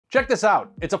Check this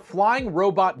out, it's a flying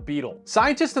robot beetle.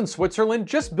 Scientists in Switzerland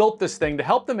just built this thing to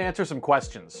help them answer some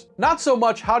questions. Not so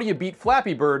much how do you beat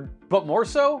Flappy Bird, but more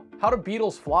so, how do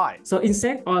beetles fly? So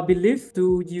insects are believed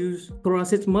to use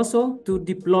thoracic muscle to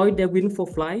deploy their wing for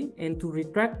flight and to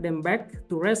retract them back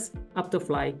to rest after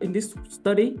flight. In this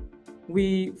study,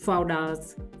 we found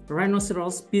that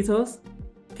rhinoceros beetles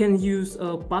can use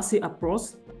a passive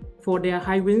approach for their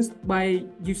high wings by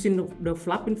using the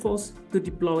flapping force to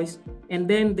deploy, and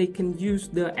then they can use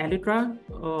the elytra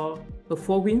or the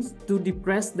forewings to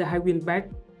depress the high wing back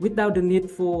without the need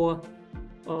for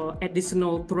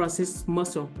additional thoracic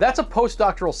muscle. That's a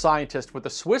postdoctoral scientist with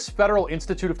the Swiss Federal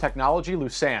Institute of Technology,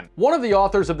 Lausanne, one of the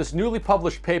authors of this newly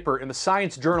published paper in the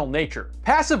science journal Nature,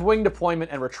 Passive Wing Deployment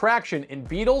and Retraction in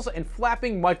Beetles and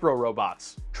Flapping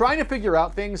Micro-Robots. Trying to figure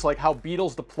out things like how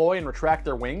beetles deploy and retract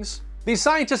their wings, these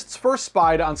scientists first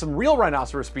spied on some real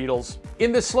rhinoceros beetles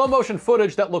in this slow-motion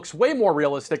footage that looks way more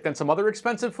realistic than some other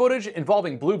expensive footage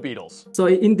involving blue beetles. So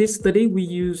in this study, we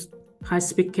used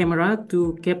high-speed camera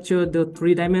to capture the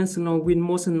three-dimensional wing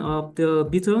motion of the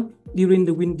beetle during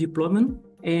the wing deployment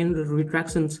and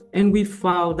retractions. And we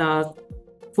found that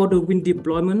for the wing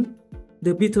deployment,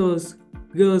 the beetles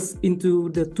goes into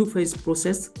the two-phase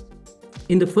process.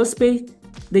 In the first phase,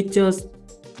 they just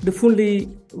the fully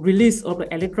release of the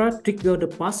elytra trigger the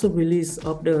partial release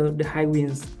of the high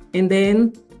wings. And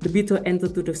then the beetle enter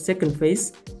to the second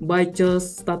phase by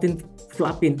just starting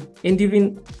flapping. And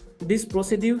during this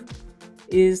procedure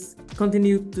is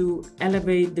continue to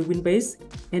elevate the wing base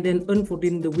and then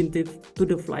unfolding the wingtip to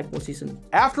the flight position.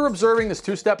 After observing this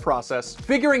two-step process,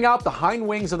 figuring out the hind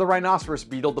wings of the rhinoceros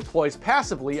beetle deploys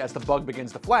passively as the bug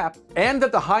begins to flap, and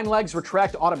that the hind legs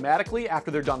retract automatically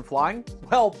after they're done flying,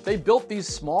 well, they built these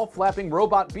small flapping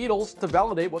robot beetles to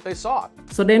validate what they saw.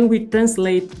 So then we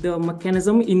translate the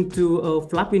mechanism into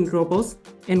flapping robots,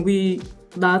 and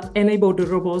that enable the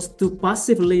robots to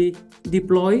passively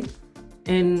deploy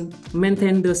and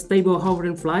maintain the stable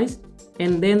hovering flight,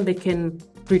 and then they can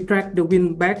retract the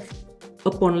wing back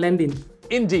upon landing.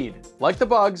 Indeed, like the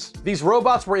bugs, these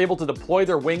robots were able to deploy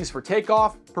their wings for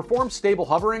takeoff, perform stable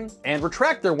hovering, and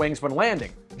retract their wings when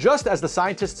landing, just as the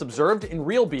scientists observed in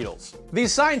real beetles.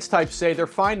 These science types say their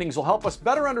findings will help us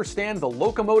better understand the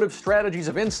locomotive strategies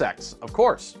of insects, of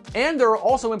course. And there are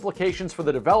also implications for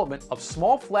the development of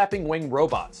small flapping wing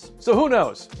robots. So who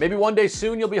knows, maybe one day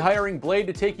soon you'll be hiring Blade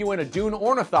to take you in a dune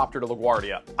ornithopter to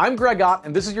LaGuardia. I'm Greg Ott,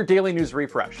 and this is your daily news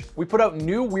refresh. We put out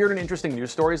new, weird, and interesting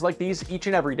news stories like these each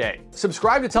and every day.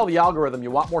 Subscribe to tell the algorithm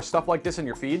you want more stuff like this in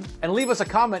your feed, and leave us a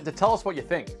comment to tell us what you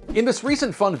think. In this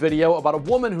recent fun video about a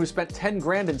woman who spent 10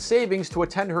 grand in savings to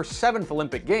attend her 7th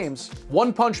Olympic Games,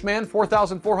 One Punch Man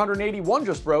 4481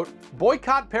 just wrote,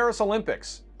 "Boycott Paris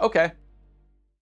Olympics." Okay.